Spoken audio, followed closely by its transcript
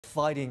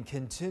fighting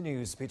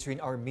continues between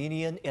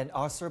Armenian and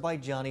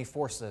Azerbaijani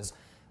forces,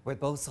 with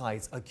both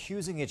sides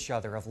accusing each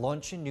other of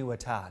launching new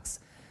attacks.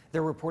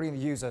 They're reporting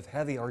the use of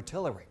heavy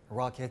artillery,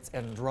 rockets,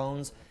 and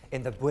drones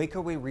in the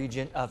breakaway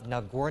region of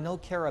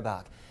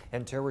Nagorno-Karabakh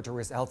and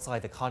territories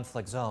outside the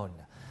conflict zone.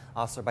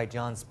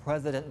 Azerbaijan's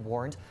president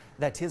warned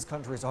that his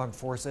country's armed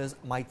forces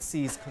might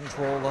seize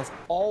control of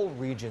all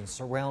regions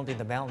surrounding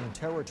the mountain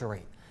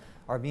territory.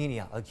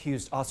 Armenia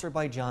accused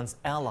Azerbaijan's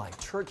ally,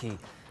 Turkey,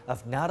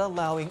 of not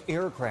allowing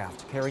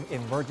aircraft carrying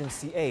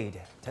emergency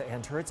aid to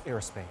enter its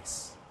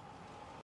airspace.